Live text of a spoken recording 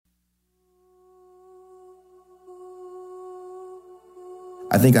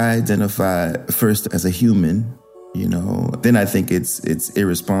I think I identify first as a human, then I think it's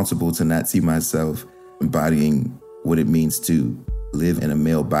irresponsible to not see myself embodying what it means to live in a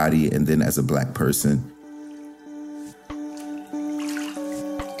male body and then as a Black person.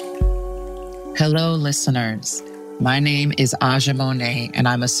 Hello, listeners. My name is Aja Monet, and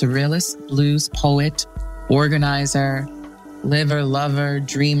I'm a surrealist blues poet, organizer, liver, lover,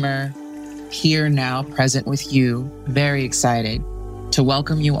 dreamer, here now present with you, very excited to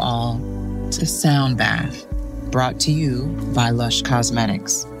welcome you all to Sound Bath, brought to you by Lush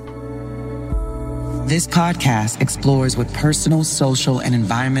Cosmetics. This podcast explores what personal, social, and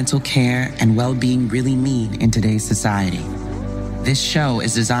environmental care and well-being really mean in today's society. This show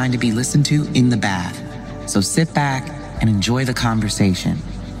is designed to be listened to in the bath, so sit back and enjoy the conversation.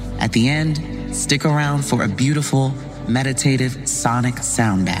 At the end, stick around for a beautiful, meditative, sonic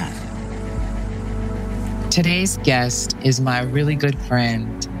sound bath. Today's guest is my really good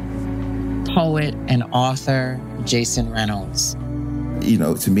friend, poet and author, Jason Reynolds.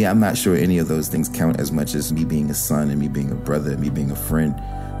 To me, I'm not sure any of those things count as much as me being a son and me being a brother and me being a friend,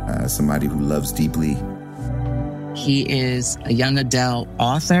 somebody who loves deeply. He is a young adult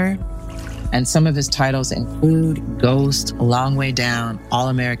author, and some of his titles include Ghost, A Long Way Down, All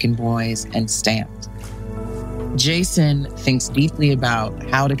American Boys, and Stamped. Jason thinks deeply about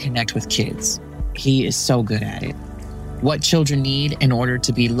how to connect with kids. He is so good at it. What children need in order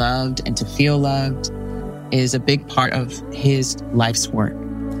to be loved and to feel loved is a big part of his life's work.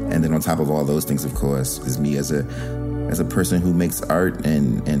 And then on top of all those things, of course, is me as a person who makes art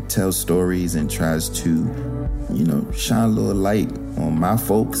and tells stories and tries to, shine a little light on my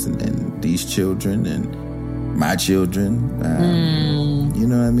folks and these children and my children. You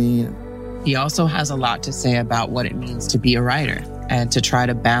know what I mean? He also has a lot to say about what it means to be a writer and to try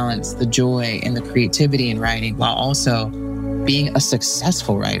to balance the joy and the creativity in writing while also being a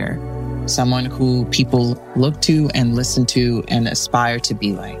successful writer, someone who people look to and listen to and aspire to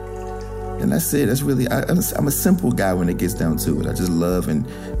be like. And that's it. That's really, I'm a simple guy when it gets down to it. I just love and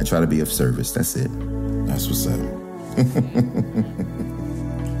try to be of service. That's it. That's what's up.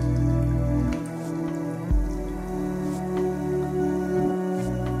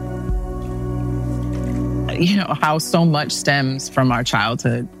 How so much stems from our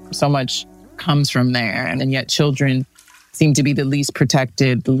childhood, so much comes from there. And yet children seem to be the least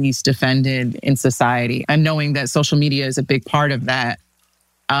protected, the least defended in society. And knowing that social media is a big part of that.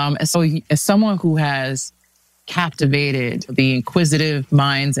 And so as someone who has captivated the inquisitive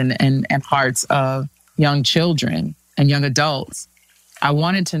minds and hearts of young children and young adults, I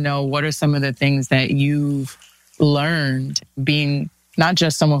wanted to know what are some of the things that you've learned being not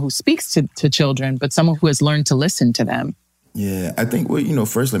just someone who speaks to children, but someone who has learned to listen to them. Yeah, I think,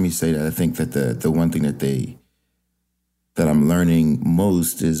 first let me say that I think that the one thing that I'm learning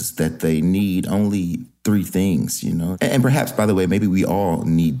most is that they need only 3 things, And perhaps, by the way, maybe we all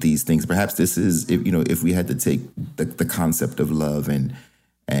need these things. Perhaps this is, if we had to take the concept of love and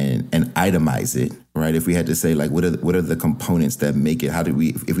itemize it, right? If we had to say, like, what are the components that make it?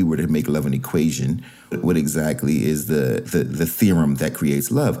 If we were to make love an equation, what exactly is the theorem that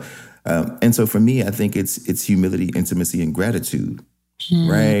creates love? And so for me, I think it's humility, intimacy, and gratitude,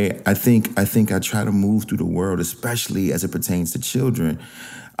 right? I think I try to move through the world, especially as it pertains to children,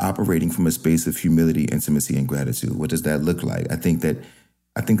 operating from a space of humility, intimacy, and gratitude. What does that look like? I think that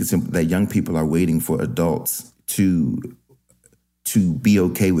young people are waiting for adults to be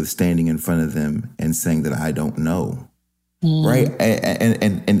okay with standing in front of them and saying that I don't know, right?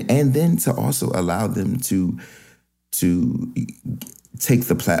 And then to also allow them to take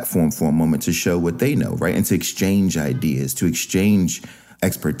the platform for a moment to show what they know, right? And to exchange ideas, to exchange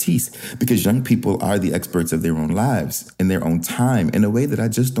expertise, because young people are the experts of their own lives in their own time in a way that I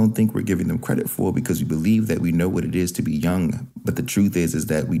just don't think we're giving them credit for, because we believe that we know what it is to be young. But the truth is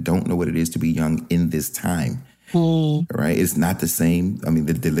that we don't know what it is to be young in this time. Right? It's not the same. I mean,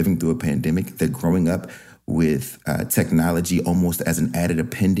 they're living through a pandemic. They're growing up with technology almost as an added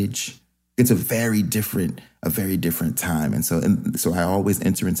appendage. It's a very different time. And so I always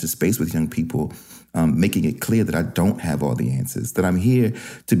enter into space with young people, making it clear that I don't have all the answers, that I'm here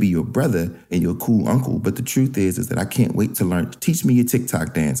to be your brother and your cool uncle. But the truth is that I can't wait to learn. Teach me your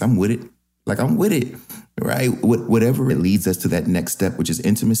TikTok dance. I'm with it. I'm with it, right? Whatever it leads us to that next step, which is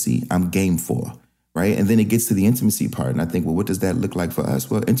intimacy, I'm game for. Right. And then it gets to the intimacy part. And I think, well, what does that look like for us?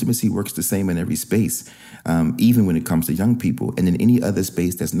 Well, intimacy works the same in every space, even when it comes to young people. And in any other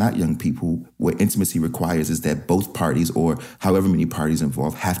space that's not young people, what intimacy requires is that both parties, or however many parties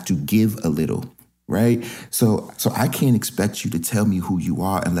involved, have to give a little. Right. So I can't expect you to tell me who you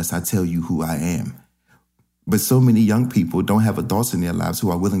are unless I tell you who I am. But so many young people don't have adults in their lives who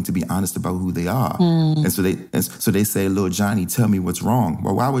are willing to be honest about who they are. And so they say, little Johnny, tell me what's wrong.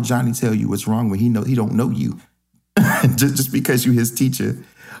 Well, why would Johnny tell you what's wrong when he don't know you? just because you're his teacher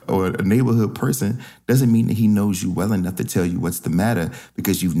or a neighborhood person doesn't mean that he knows you well enough to tell you what's the matter,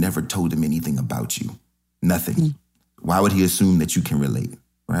 because you've never told him anything about you. Nothing. Why would he assume that you can relate?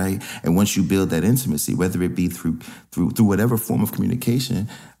 Right? And once you build that intimacy, whether it be through whatever form of communication,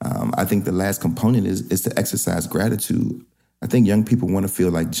 I think the last component is to exercise gratitude. I think young people want to feel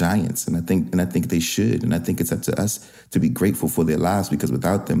like giants, and I think they should. And I think it's up to us to be grateful for their lives, because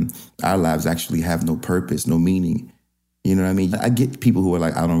without them, our lives actually have no purpose, no meaning. You know what I mean? I get people who are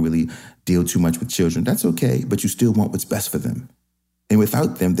like, I don't really deal too much with children. That's okay, but you still want what's best for them. And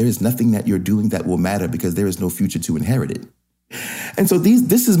without them, there is nothing that you're doing that will matter, because there is no future to inherit it. And so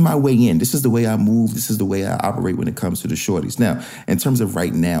this is my way in. This is the way I move. This is the way I operate when it comes to the shorties. Now, in terms of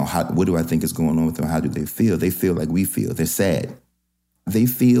right now, what do I think is going on with them? How do they feel? They feel like we feel. They're sad. They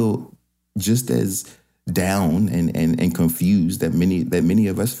feel just as down and confused that many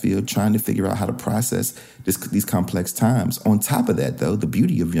of us feel, trying to figure out how to process these complex times. On top of that, though, the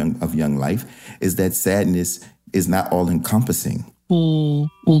beauty of young life is that sadness is not all encompassing.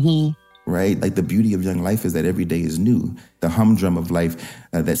 Mm-hmm. Right? Like, the beauty of young life is that every day is new. The humdrum of life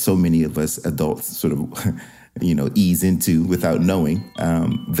that so many of us adults sort of, ease into without knowing,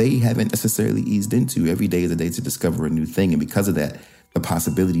 they haven't necessarily eased into. Every day is a day to discover a new thing. And because of that, the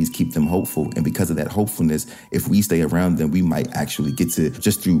possibilities keep them hopeful. And because of that hopefulness, if we stay around them, we might actually get to,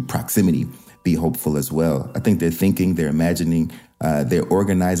 just through proximity, be hopeful as well. I think they're thinking, they're imagining, they're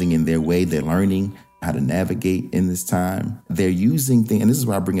organizing in their way, they're learning how to navigate in this time. They're using things, and this is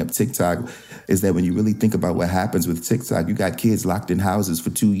why I bring up TikTok, is that when you really think about what happens with TikTok, you got kids locked in houses for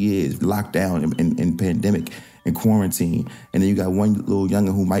 2 years, locked down in pandemic and quarantine. And then you got one little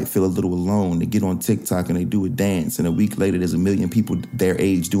younger who might feel a little alone. They get on TikTok and they do a dance, and a week later there's 1 million people their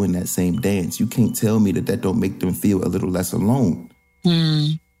age doing that same dance. You can't tell me that don't make them feel a little less alone.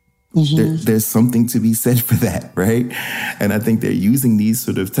 Mm-hmm. There's something to be said for that, right? And I think they're using these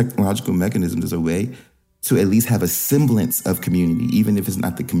sort of technological mechanisms as a way to at least have a semblance of community, even if it's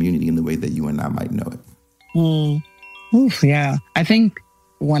not the community in the way that you and I might know it. Oof, yeah. I think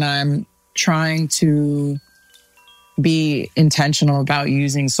when I'm trying to be intentional about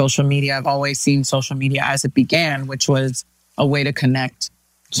using social media, I've always seen social media as it began, which was a way to connect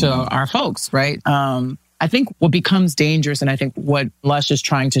to our folks, right? I think what becomes dangerous, and I think what Lush is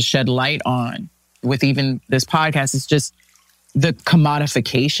trying to shed light on with even this podcast, is just the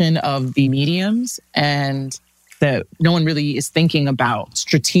commodification of the mediums, and that no one really is thinking about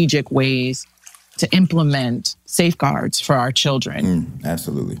strategic ways to implement safeguards for our children.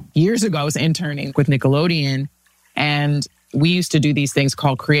 Absolutely. Years ago, I was interning with Nickelodeon, and we used to do these things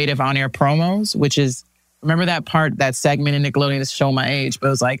called creative on-air promos, which is, remember that segment in Nickelodeon, to show my age, but it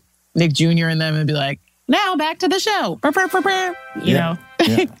was like Nick Jr. and them would be like, now back to the show, you know,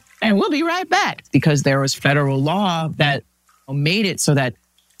 and we'll be right back. Because there was federal law that made it so that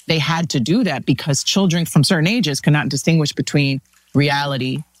they had to do that, because children from certain ages could not distinguish between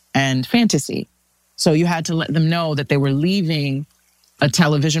reality and fantasy. So you had to let them know that they were leaving a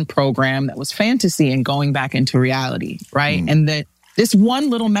television program that was fantasy and going back into reality, right? And that this one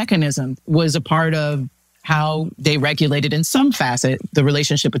little mechanism was a part of how they regulated in some facet the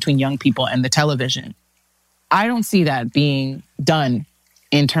relationship between young people and the television. I don't see that being done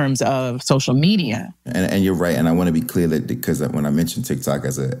in terms of social media. And you're right. And I want to be clear that, because when I mentioned TikTok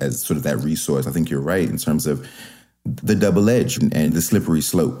as sort of that resource, I think you're right in terms of the double edge and the slippery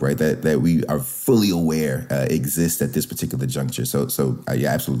slope, right? That we are fully aware exists at this particular juncture. So you're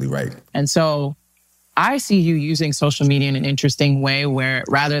absolutely right. And so I see you using social media in an interesting way, where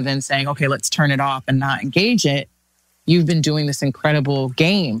rather than saying, okay, let's turn it off and not engage it, you've been doing this incredible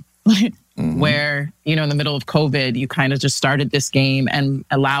game where, in the middle of COVID, you kind of just started this game and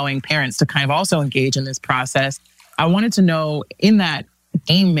allowing parents to kind of also engage in this process. I wanted to know, in that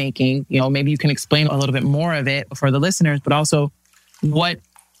game making, maybe you can explain a little bit more of it for the listeners, but also, what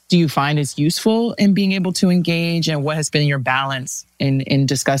do you find is useful in being able to engage, and what has been your balance in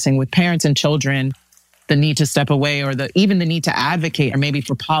discussing with parents and children the need to step away, or even the need to advocate, or maybe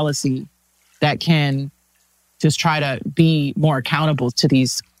for policy that can just try to be more accountable to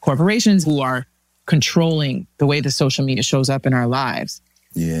these corporations who are controlling the way the social media shows up in our lives?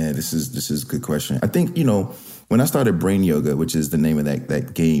 Yeah, this is a good question. I think, when I started Brain Yoga, which is the name of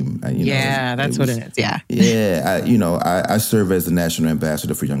that game, that's what it is. Yeah. Yeah. I serve as the national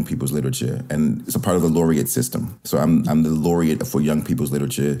ambassador for young people's literature, and it's a part of the laureate system. So I'm the laureate for young people's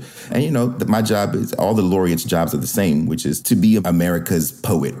literature. And, my job is, all the laureates' jobs are the same, which is to be America's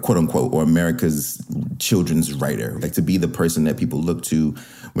poet, quote unquote, or America's children's writer, like to be the person that people look to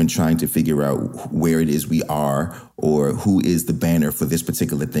when trying to figure out where it is we are or who is the banner for this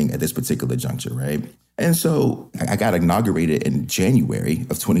particular thing at this particular juncture, right? And so I got inaugurated in January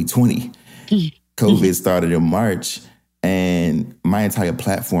of 2020. COVID started in March, and my entire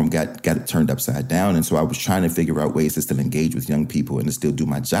platform got turned upside down. And so I was trying to figure out ways to still engage with young people and to still do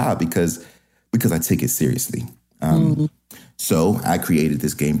my job because I take it seriously. So I created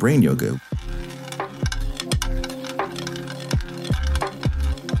this game, Brain Yoga.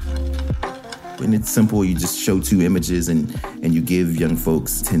 And it's simple. You just show 2 images and you give young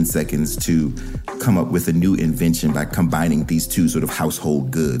folks 10 seconds to come up with a new invention by combining these 2 sort of household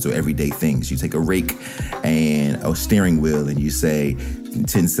goods or everyday things. You take a rake and a steering wheel and you say, in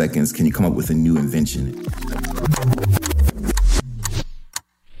 10 seconds, can you come up with a new invention?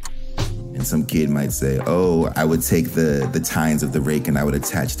 And some kid might say, oh, I would take the tines of the rake and I would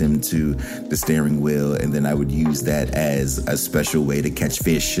attach them to the steering wheel, and then I would use that as a special way to catch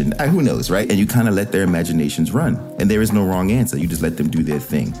fish, and who knows, right? And you kind of let their imaginations run. And there is no wrong answer. You just let them do their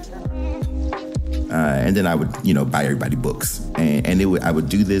thing. And then I would, buy everybody books. And I would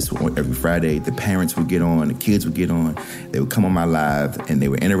do this every Friday. The parents would get on, the kids would get on. They would come on my live and they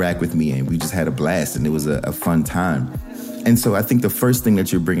would interact with me, and we just had a blast, and it was a fun time. And so I think the first thing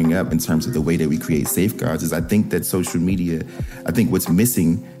that you're bringing up in terms of the way that we create safeguards is I think that social media, I think what's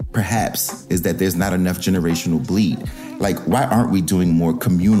missing perhaps is that there's not enough generational bleed. Like, why aren't we doing more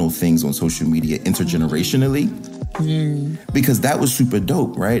communal things on social media intergenerationally? Because that was super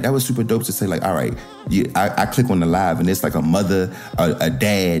dope, right? That was super dope to say, like, all right, I click on the live and it's like a mother, a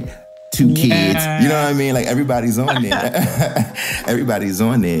dad, 2 kids, you know what I mean? Like, everybody's on there. Everybody's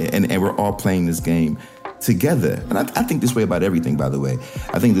on there, and we're all playing this game together. And I think this way about everything, by the way.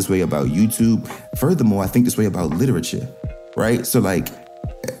 I think this way about YouTube. Furthermore, I think this way about literature, right? So, like,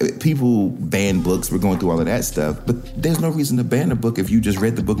 people ban books. We're going through all of that stuff. But there's no reason to ban a book if you just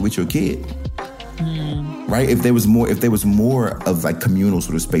read the book with your kid. Right? If there was more of like communal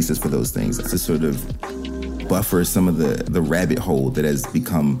sort of spaces for those things to sort of buffer some of the rabbit hole that has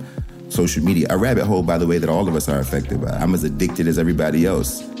become social media. A rabbit hole, by the way, that all of us are affected by. I'm as addicted as everybody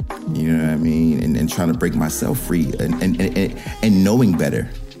else. You know what I mean? And trying to break myself free and knowing better.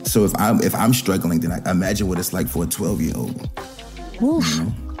 So if I'm struggling, then I imagine what it's like for a 12-year-old.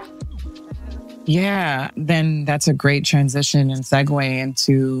 Yeah, then that's a great transition and segue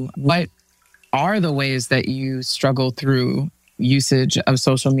into what are the ways that you struggle through usage of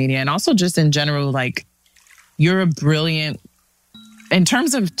social media, and also just in general, like, you're a brilliant, in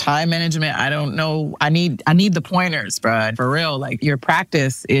terms of time management, I don't know, I need the pointers, bro, for real. Like, your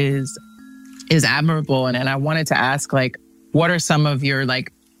practice is admirable. And I wanted to ask, like, what are some of your,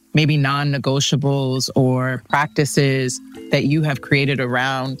 like, maybe non-negotiables or practices that you have created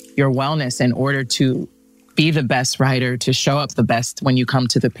around your wellness in order to be the best writer, to show up the best when you come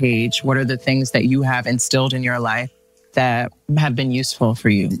to the page? What are the things that you have instilled in your life that have been useful for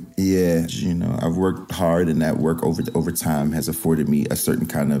you? Yeah, I've worked hard, and that work over time has afforded me a certain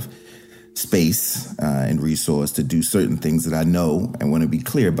kind of space and resource to do certain things that I know, and want to be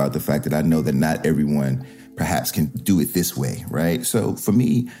clear about the fact that I know that not everyone perhaps can do it this way, right? So for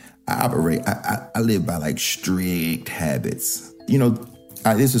me, I live by like strict habits.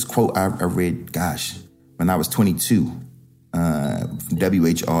 There's this quote I read, when I was 22,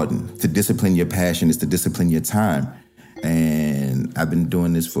 W.H. Auden, to discipline your passion is to discipline your time. And I've been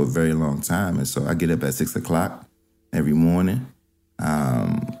doing this for a very long time. And so I get up at 6 o'clock every morning.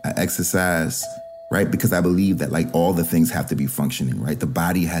 I exercise, right? Because I believe that, like, all the things have to be functioning, right? The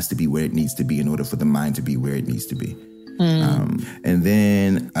body has to be where it needs to be in order for the mind to be where it needs to be. And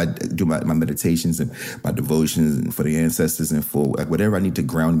then I do my meditations and my devotions and for the ancestors and for whatever I need to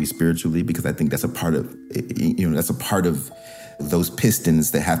ground me spiritually, because I think that's a part of, that's a part of those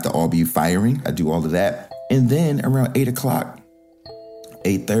pistons that have to all be firing. I do all of that. And then around 8 o'clock,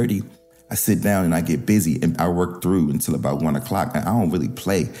 8:30, I sit down and I get busy and I work through until about 1 o'clock. And I don't really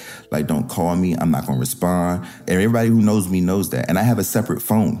play. Like, don't call me. I'm not going to respond. And everybody who knows me knows that. And I have a separate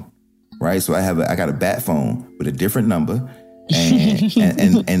phone, right? So I got a bat phone with a different number.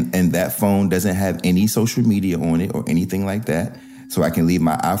 And that phone doesn't have any social media on it or anything like that. So I can leave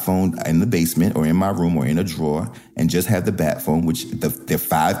my iPhone in the basement or in my room or in a drawer and just have the bat phone, which there are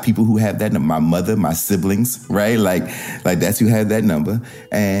 5 people who have that. My mother, my siblings, right? Like that's who have that number.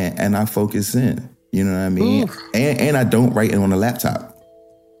 And I focus in. You know what I mean? Oof. And I don't write it on a laptop.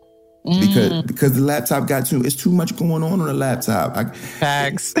 Mm. Because the laptop it's too much going on the laptop.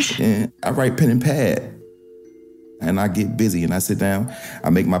 Facts. I write pen and pad, and I get busy, and I sit down, I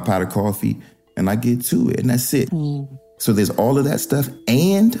make my pot of coffee, and I get to it, and that's it. So there's all of that stuff,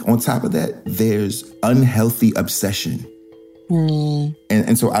 and on top of that, there's unhealthy obsession.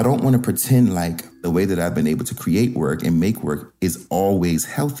 And so I don't want to pretend like the way that I've been able to create work and make work is always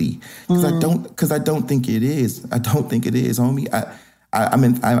healthy, because I don't think it is. I don't think it is, homie. I'm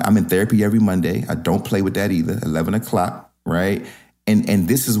in therapy every Monday. I don't play with that either. 11 o'clock, right? And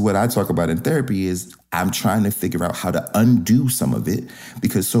this is what I talk about in therapy is I'm trying to figure out how to undo some of it,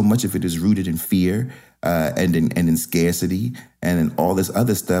 because so much of it is rooted in fear and in scarcity and in all this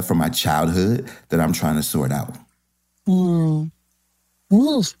other stuff from my childhood that I'm trying to sort out.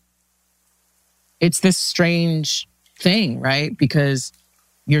 It's this strange thing, right? Because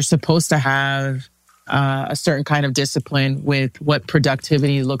you're supposed to have a certain kind of discipline with what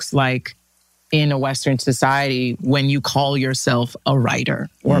productivity looks like in a Western society when you call yourself a writer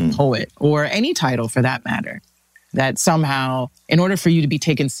or a poet or any title for that matter. That somehow, in order for you to be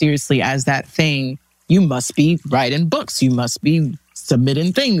taken seriously as that thing, you must be writing books, you must be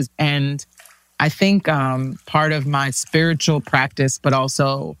submitting things. And I think part of my spiritual practice, but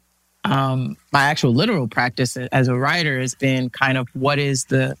also my actual literal practice as a writer has been kind of what is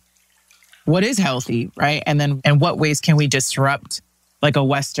healthy, right? And then in what ways can we disrupt like a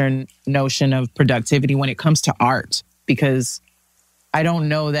Western notion of productivity when it comes to art? Because I don't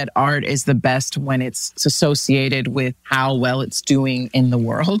know that art is the best when it's associated with how well it's doing in the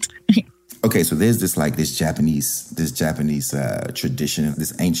world. Okay, so there's this Japanese tradition,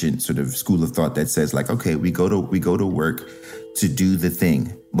 this ancient sort of school of thought that says like, okay, we go to work to do the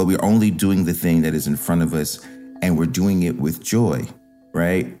thing, but we're only doing the thing that is in front of us, and we're doing it with joy,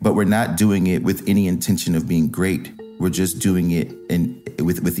 right? But we're not doing it with any intention of being great. We're just doing it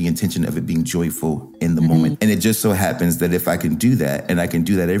with the intention of it being joyful in the moment. And it just so happens that if I can do that, and I can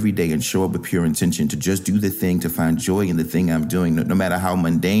do that every day and show up with pure intention to just do the thing, to find joy in the thing I'm doing, no matter how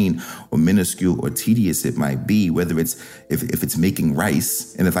mundane or minuscule or tedious it might be, whether it's if it's making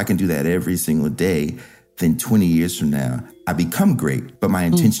rice, and if I can do that every single day, then 20 years from now, I become great. But my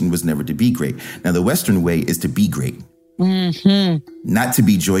intention was never to be great. Now, the Western way is to be great, not to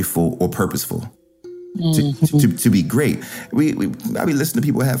be joyful or purposeful. To be great. I be listening to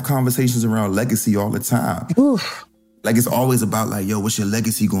people have conversations around legacy all the time. Oof. Like it's always about like, yo, what's your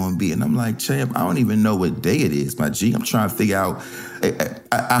legacy going to be? And I'm like, champ, I don't even know what day it is, my G. I'm trying to figure out.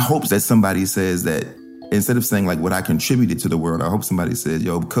 I hope that somebody says that instead of saying like what I contributed to the world, I hope somebody says,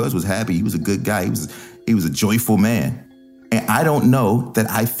 yo, Cuz was happy. He was a good guy. He was a joyful man. And I don't know that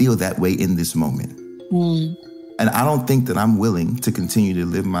I feel that way in this moment. And I don't think that I'm willing to continue to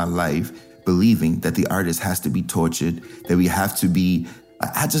live my life believing that the artist has to be tortured, that we have to be.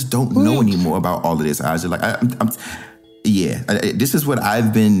 I just don't know anymore about all of this. I was just like, this is what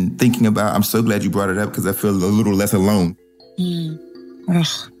I've been thinking about. I'm so glad you brought it up because I feel a little less alone. Ugh.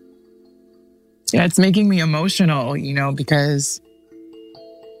 Yeah, it's making me emotional, because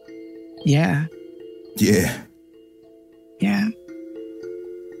yeah.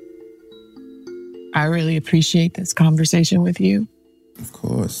 I really appreciate this conversation with you. Of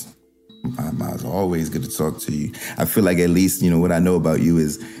course. It's always good to talk to you. I feel like at least, what I know about you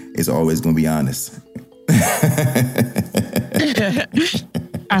is always going to be honest.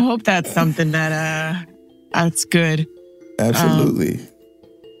 I hope that's something that's good. Absolutely.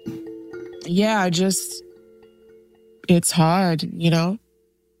 It's hard,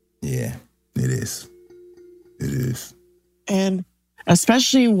 Yeah, it is. It is. And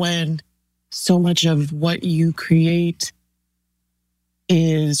especially when so much of what you create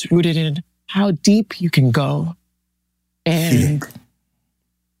is rooted in how deep you can go. And,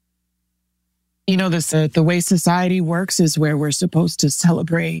 the way society works is where we're supposed to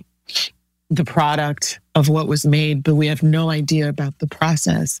celebrate the product of what was made, but we have no idea about the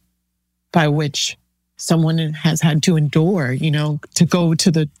process by which someone has had to endure, to go to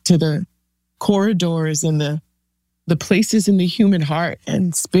the corridors and the places in the human heart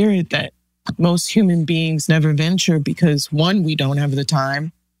and spirit that most human beings never venture because, one, we don't have the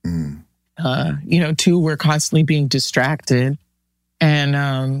time. Two, we're constantly being distracted.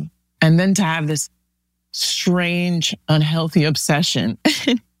 And then to have this strange, unhealthy obsession,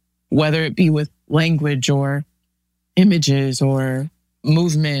 whether it be with language or images or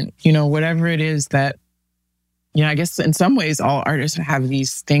movement, whatever it is that, I guess in some ways all artists have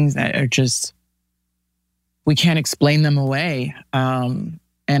these things that are just, we can't explain them away.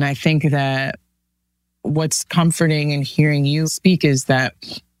 And I think that what's comforting in hearing you speak is that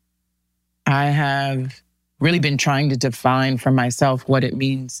I have really been trying to define for myself what it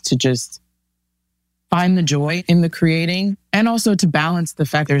means to just find the joy in the creating, and also to balance the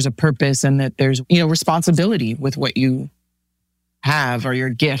fact there's a purpose and that there's, responsibility with what you have or your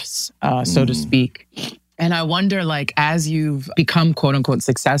gifts, so to speak. And I wonder, like, as you've become quote unquote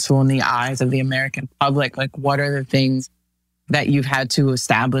successful in the eyes of the American public, like, what are the things that you've had to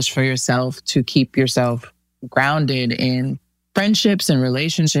establish for yourself to keep yourself grounded in friendships and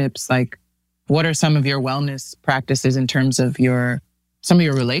relationships? Like, what are some of your wellness practices in terms of some of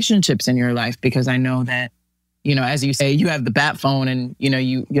your relationships in your life? Because I know that, as you say, you have the bat phone and,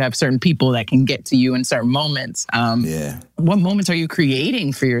 you have certain people that can get to you in certain moments. What moments are you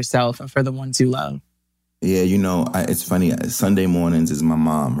creating for yourself and for the ones you love? Yeah, it's funny. Sunday mornings is my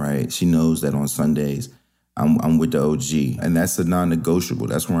mom, right? She knows that on Sundays I'm with the OG, and that's a non-negotiable.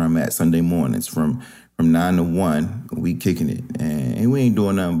 That's where I'm at Sunday mornings from 9 to 1. We kicking it, and we ain't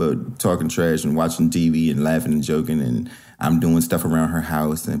doing nothing but talking trash and watching TV and laughing and joking, and I'm doing stuff around her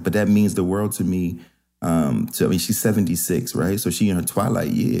house. But that means the world to me. She's 76, right? So she in her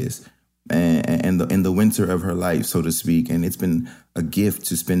twilight years, and in the winter of her life, so to speak. And it's been a gift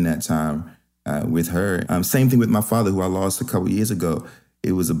to spend that time with her. Same thing with my father, who I lost a couple years ago.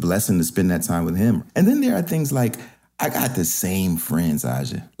 It was a blessing to spend that time with him. And then there are things like, I got the same friends,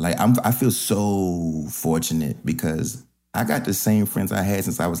 Aja. Like, I feel so fortunate because I got the same friends I had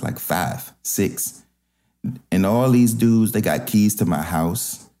since I was like 5, 6. And all these dudes, they got keys to my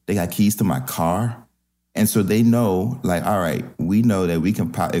house. They got keys to my car. And so they know, like, all right, we know that we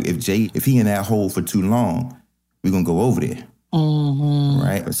can pop. If he in that hole for too long, we're going to go over there. Mm-hmm.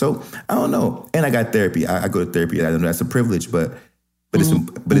 Right? So, I don't know. And I got therapy. I go to therapy. I know that's a privilege, but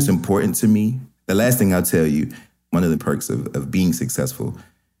it's important to me. The last thing I'll tell you, one of the perks of being successful,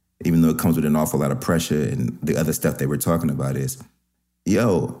 even though it comes with an awful lot of pressure and the other stuff that we're talking about, is,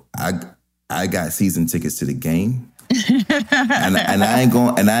 I got season tickets to the game. and I ain't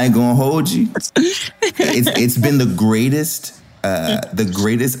gonna hold you. It's been the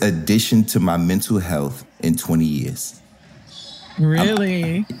greatest addition to my mental health in 20 years.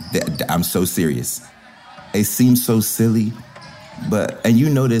 Really? I'm so serious. It seems so silly, and you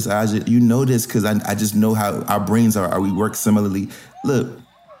know this, Aja. You know this because I just know how our brains are. We work similarly. Look,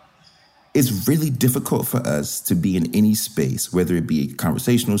 it's really difficult for us to be in any space, whether it be a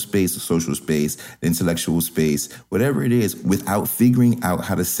conversational space, a social space, intellectual space, whatever it is, without figuring out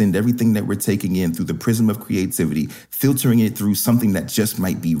how to send everything that we're taking in through the prism of creativity, filtering it through something that just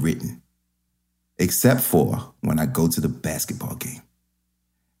might be written. Except for when I go to the basketball game.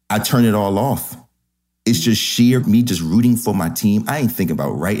 I turn it all off. It's just sheer me just rooting for my team. I ain't thinking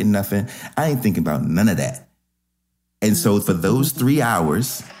about writing nothing. I ain't thinking about none of that. And so for those 3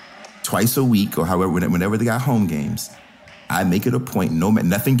 hours, twice a week or however, whenever they got home games, I make it a point.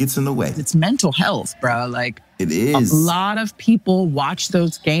 Nothing gets in the way. It's mental health, bro. Like, it is. A lot of people watch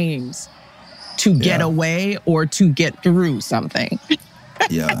those games to get away or to get through something.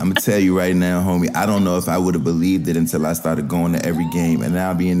 Yeah, I'm going to tell you right now, homie, I don't know if I would have believed it until I started going to every game. And now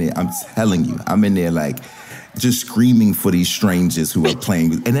I'll be in there, I'm telling you, I'm in there like just screaming for these strangers who are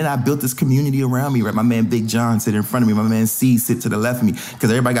playing. And then I built this community around me, right? My man Big John sit in front of me. My man C sit to the left of me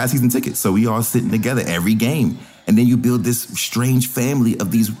because everybody got season tickets. So we all sitting together every game. And then you build this strange family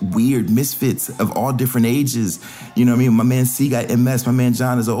of these weird misfits of all different ages. You know what I mean? My man C got MS. My man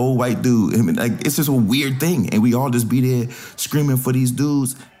John is an old white dude. I mean, like, it's just a weird thing. And we all just be there screaming for these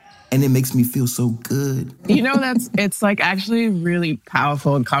dudes. And it makes me feel so good. It's like actually really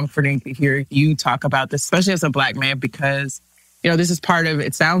powerful and comforting to hear you talk about this, especially as a Black man, because, this is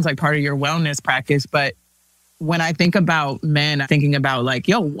it sounds like part of your wellness practice. But when I think about men, I'm thinking about like,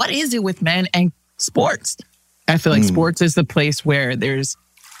 what is it with men and sports? I feel like sports is the place where there's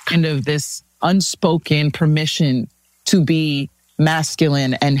kind of this unspoken permission to be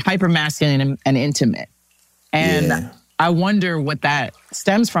masculine and hyper-masculine and intimate. And I wonder what that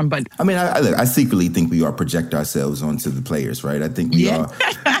stems from. But I mean, I secretly think we all project ourselves onto the players, right? I think we all,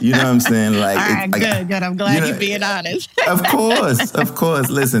 you know what I'm saying? Like, all right, good. I'm glad you're being honest. Of course.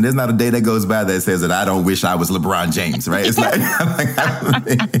 Listen, there's not a day that goes by that says that I don't wish I was LeBron James, right? It's like,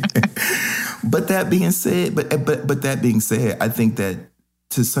 but that being said, I think that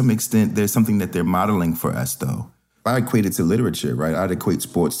to some extent, there's something that they're modeling for us, though. I equate it to literature, right? I'd equate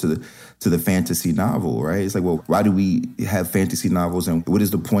sports to the fantasy novel, right? It's like, well, why do we have fantasy novels and what is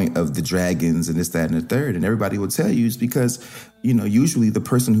the point of the dragons and this, that, and the third? And everybody will tell you it's because, usually the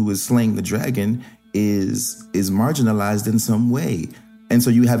person who is slaying the dragon is marginalized in some way. And so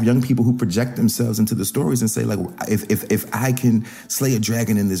you have young people who project themselves into the stories and say, like, if I can slay a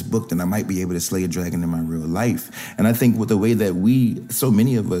dragon in this book, then I might be able to slay a dragon in my real life. And I think with the way that so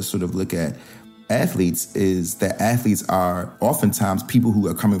many of us sort of look at athletes is that athletes are oftentimes people who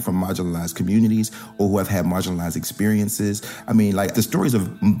are coming from marginalized communities or who have had marginalized experiences. I mean, like the stories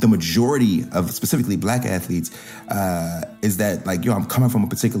of the majority of specifically Black athletes is that like, I'm coming from a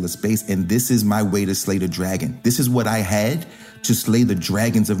particular space and this is my way to slay the dragon. This is what I had to slay the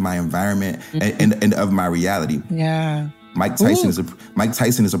dragons of my environment and of my reality. Yeah. Mike Tyson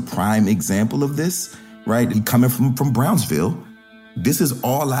is a prime example of this, right? He coming from Brownsville. This is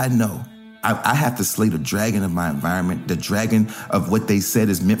all I know. I have to slay the dragon of my environment, the dragon of what they said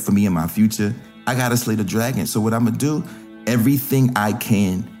is meant for me in my future. I got to slay the dragon. So what I'm going to do, everything I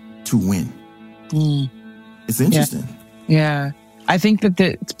can to win. It's interesting. Yeah. I think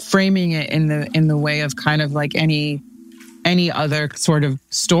that framing it in the way of kind of like any other sort of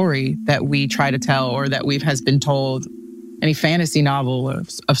story that we try to tell or that has been told, any fantasy novel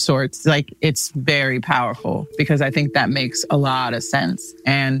of sorts, like it's very powerful because I think that makes a lot of sense.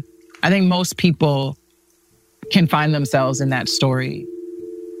 And I think most people can find themselves in that story.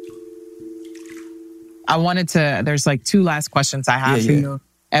 There's like two last questions I have for you.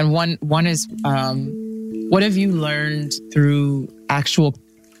 And one is, what have you learned through actual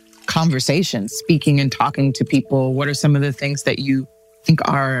conversations, speaking and talking to people? What are some of the things that you think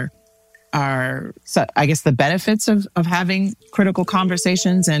are I guess the benefits of having critical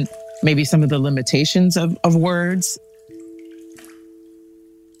conversations and maybe some of the limitations of words?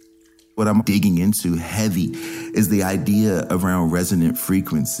 What I'm digging into heavy is the idea around resonant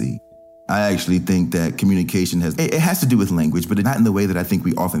frequency. I actually think that communication has to do with language, but not in the way that I think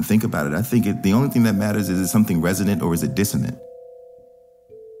we often think about it. I think the only thing that matters is something resonant or is it dissonant?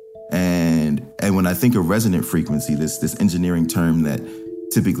 And when I think of resonant frequency, this engineering term that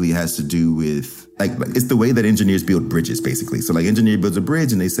typically has to do with, like it's the way that engineers build bridges, basically. So like engineer builds a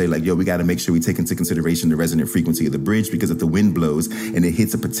bridge and they say like, we got to make sure we take into consideration the resonant frequency of the bridge, because if the wind blows and it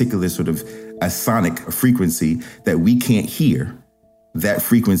hits a particular sort of a sonic frequency that we can't hear, that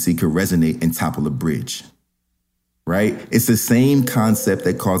frequency could resonate and topple a bridge, right? It's the same concept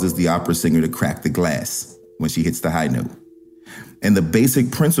that causes the opera singer to crack the glass when she hits the high note. And the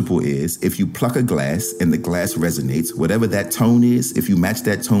basic principle is if you pluck a glass and the glass resonates, whatever that tone is, if you match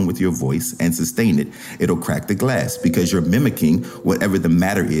that tone with your voice and sustain it, it'll crack the glass because you're mimicking whatever the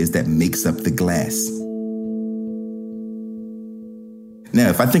matter is that makes up the glass. Now,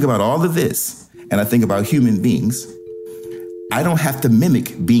 if I think about all of this and I think about human beings, I don't have to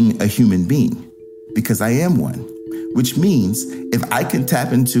mimic being a human being because I am one, which means if I can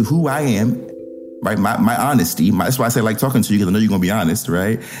tap into who I am, right, my honesty, that's why I say like talking to you because I know you're going to be honest,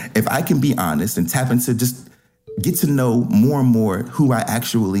 right? If I can be honest and tap into just get to know more and more who I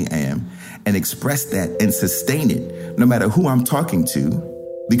actually am and express that and sustain it, no matter who I'm talking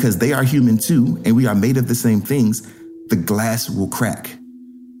to, because they are human too, and we are made of the same things, the glass will crack.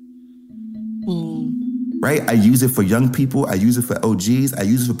 Right? I use it for young people. I use it for OGs. I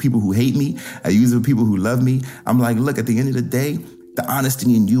use it for people who hate me. I use it for people who love me. I'm like, look, at the end of the day, the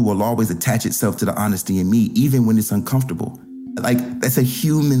honesty in you will always attach itself to the honesty in me, even when it's uncomfortable. Like, that's a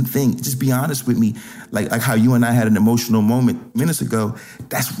human thing. Just be honest with me. Like how you and I had an emotional moment minutes ago.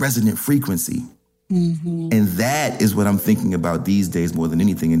 That's resonant frequency. Mm-hmm. And that is what I'm thinking about these days more than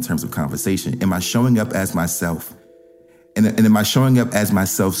anything in terms of conversation. Am I showing up as myself? And am I showing up as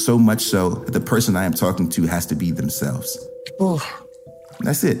myself so much so that the person I am talking to has to be themselves? Ooh.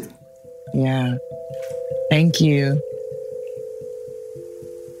 That's it. Yeah. Thank you.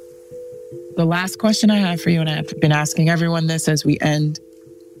 The last question I have for you, and I've been asking everyone this as we end,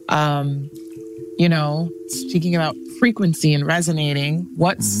 speaking about frequency and resonating,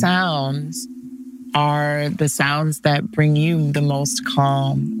 what sounds are the sounds that bring you the most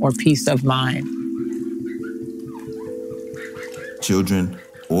calm or peace of mind? Children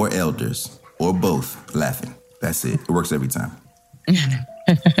or elders or both laughing. That's it. It works every time.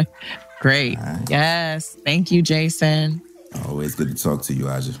 Great. Right. Yes. Thank you, Jason. Always good to talk to you,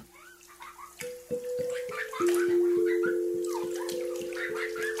 Aja.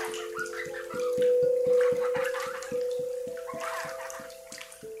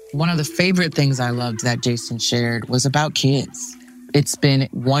 One of the favorite things I loved that Jason shared was about kids. It's been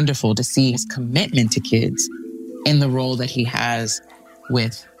wonderful to see his commitment to kids in the role that he has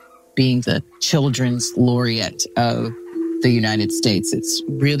with being the children's laureate of the United States. It's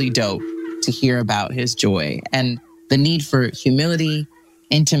really dope to hear about his joy and the need for humility,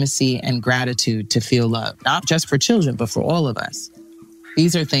 intimacy, and gratitude to feel love, not just for children, but for all of us.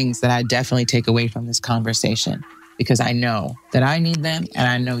 These are things that I definitely take away from this conversation. because I know that I need them and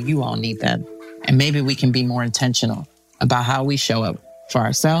I know you all need them. And maybe we can be more intentional about how we show up for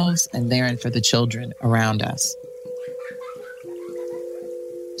ourselves and therein for the children around us.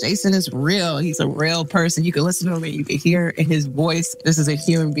 Jason is real. He's a real person. You can listen to him and you can hear in his voice, this is a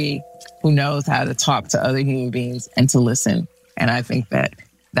human being who knows how to talk to other human beings and to listen. And I think that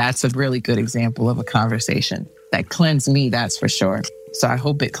that's a really good example of a conversation that cleansed me, that's for sure. So I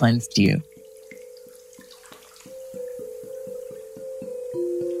hope it cleansed you.